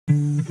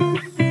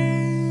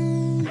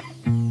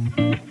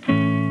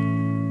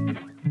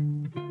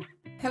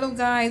Hello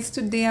guys,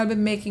 today I'll be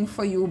making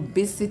for you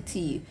Bissy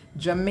tea,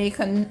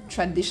 Jamaican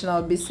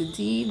traditional Bissy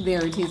tea.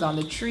 There it is on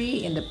the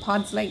tree in the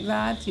pods like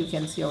that. You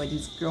can see how it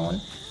is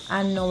grown.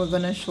 And now we're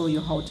going to show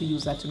you how to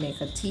use that to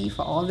make a tea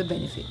for all the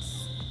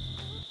benefits.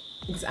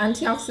 It's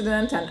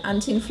antioxidant and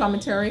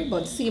anti-inflammatory,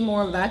 but see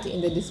more of that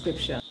in the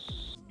description.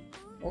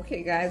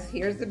 Okay guys,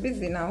 here's the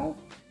Bissy now.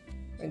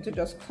 I'm going to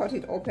just cut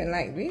it open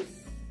like this.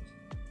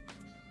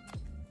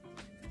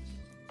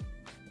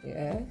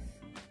 Yes.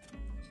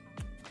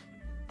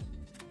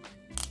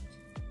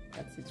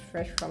 That's it,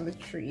 fresh from the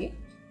tree.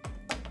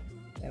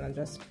 And I'll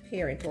just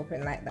peer it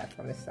open like that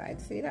from the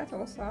side. See that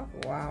all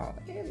soft? Wow,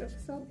 it looks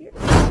so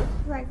beautiful. It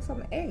looks like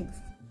some eggs.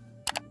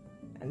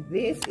 And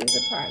this is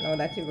the part now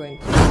that you're going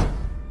to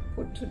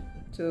put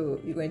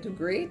you're going to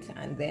grate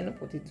and then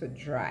put it to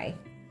dry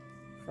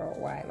for a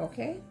while,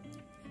 okay?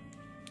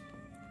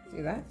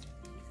 See that?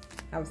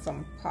 Have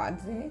some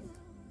pods in it,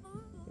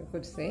 you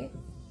could say.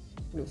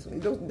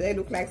 They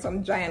look like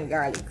some giant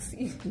garlic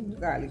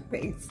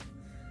paste.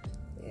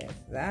 Yes,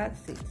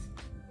 that's it.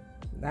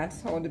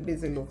 That's how the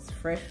Bissy looks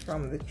fresh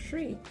from the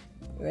tree.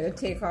 We're going to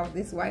take off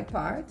this white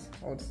part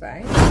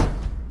outside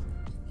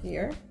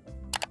here.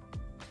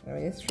 I'm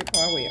going to strip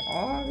away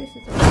all this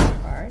little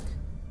white part.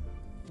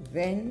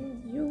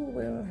 Then you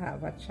will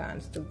have a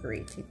chance to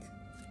grate it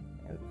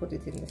and put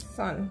it in the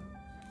sun,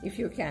 if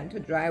you can, to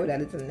dry with a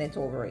little net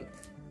over it.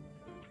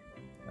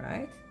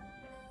 Right?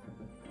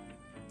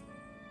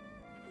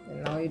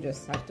 And now you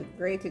just have to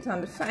grate it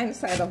on the fine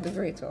side of the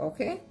grater,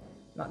 okay?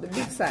 Not the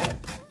big side.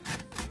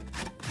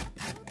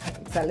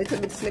 It's a little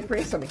bit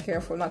slippery, so be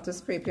careful not to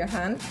scrape your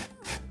hand.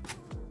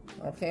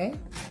 Okay?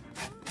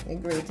 You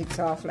grate it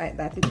off like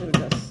that, it will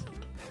just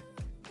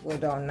go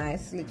down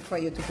nicely for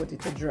you to put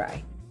it to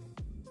dry.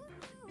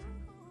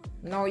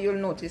 Now you'll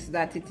notice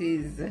that it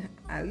is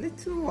a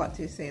little, what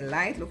you say,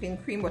 light looking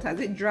cream, but as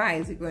it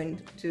dries, it's going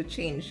to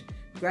change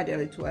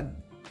gradually to a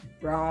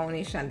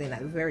brownish and then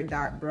a very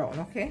dark brown,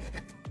 okay?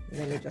 And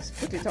then you just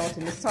put it out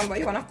in the sun, but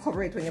you want to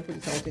cover it when you put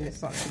it out in the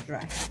sun to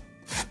dry.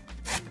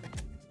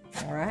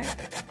 Alright?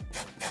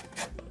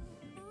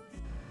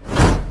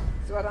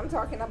 So what I'm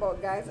talking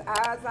about, guys,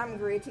 as I'm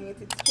grating it,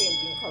 it's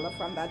changing color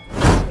from that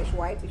brownish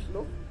whitish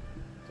look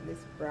to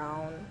this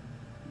brown.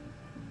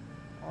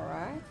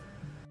 Alright?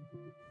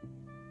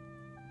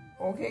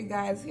 Okay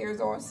guys,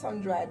 here's our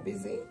sun-dried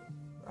Bissy,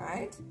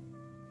 right?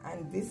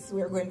 And this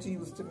we're going to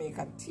use to make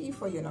a tea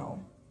for you now.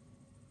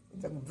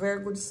 It's a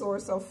very good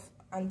source of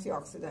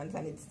antioxidant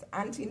and it's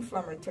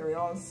anti-inflammatory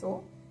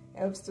also.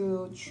 Helps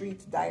to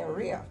treat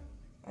diarrhea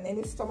and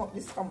any stomach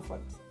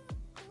discomfort.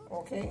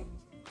 Okay?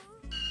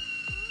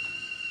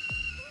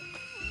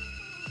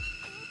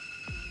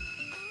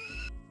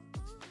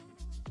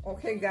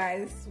 Okay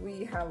guys,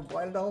 we have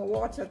boiled our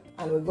water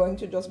and we're going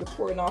to just be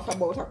pouring off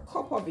about a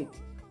cup of it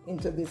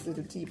into this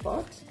little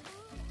teapot.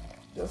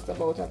 Just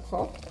about a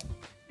cup.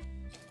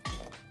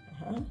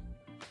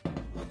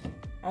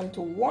 And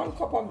to 1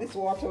 cup of this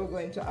water, we're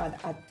going to add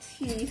a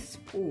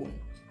teaspoon.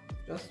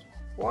 Just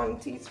 1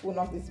 teaspoon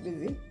of this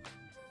Bissy.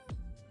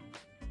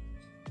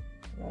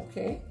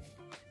 Okay.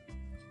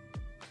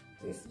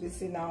 This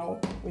Bissy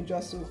now, we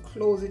just will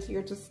close it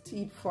here to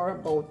steep for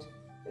about,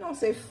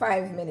 say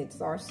 5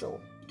 minutes or so.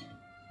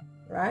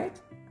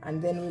 Right?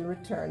 And then we'll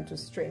return to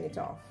strain it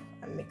off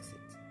and mix it.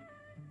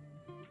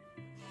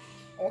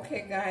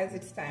 Okay guys,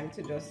 it's time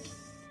to just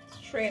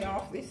strain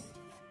off this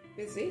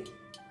Bissy.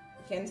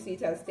 You can see it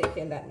has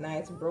taken that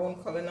nice brown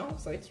color now,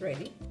 so it's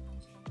ready.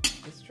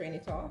 Just strain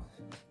it off.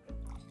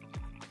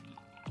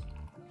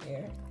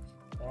 Here.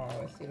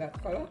 Oh, see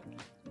that color?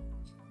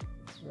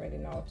 It's ready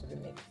now to be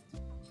mixed.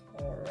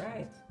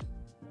 Alright.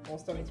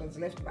 Most of it was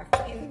left back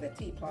in the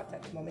teapot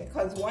at the moment.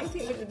 Because one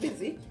thing with the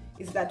Bissy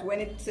is that when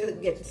it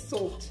gets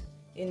soaked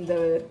in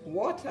the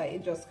water,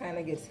 it just kind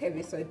of gets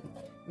heavy, so it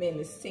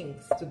mainly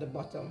sinks to the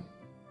bottom,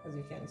 as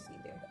you can see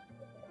there.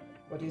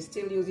 But you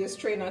still use your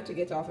strainer to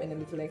get off any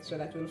little extra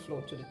that will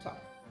float to the top.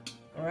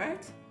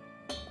 Alright?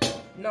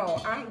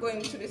 Now I'm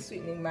going to the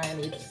sweetening mine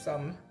with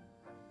some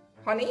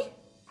honey.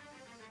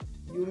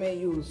 You may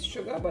use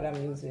sugar, but I'm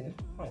using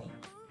honey.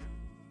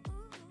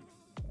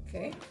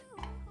 Okay?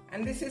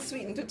 And this is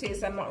sweetened to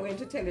taste. I'm not going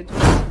to tell you to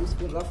use 2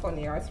 spoons of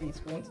honey or 3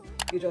 spoons.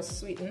 You just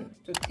sweeten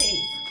to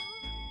taste.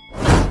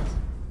 Alright?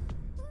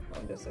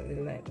 Just a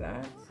little like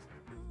that.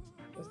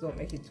 Just don't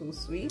make it too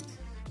sweet.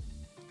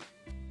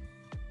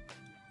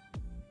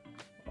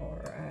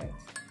 Alright.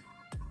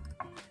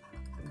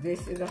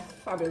 This is a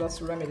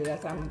fabulous remedy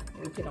that I'm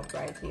looking up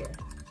right here.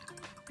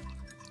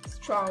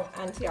 Strong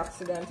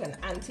antioxidant and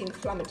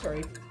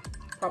anti-inflammatory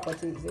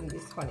properties in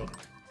this honey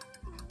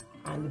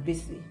and the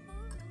Bissy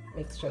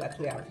mixture that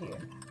we have here.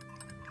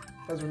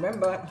 Because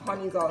remember,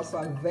 honey is also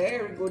a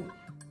very good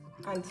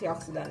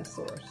antioxidant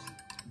source.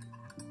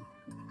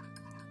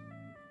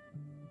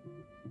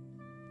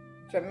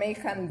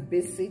 Jamaican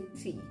Bissy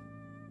tea.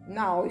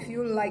 Now, if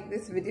you like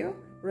this video,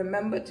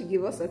 remember to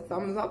give us a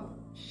thumbs up,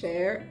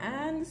 share,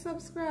 and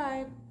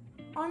subscribe.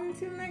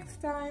 Until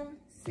next time,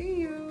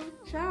 see you.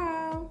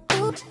 Ciao.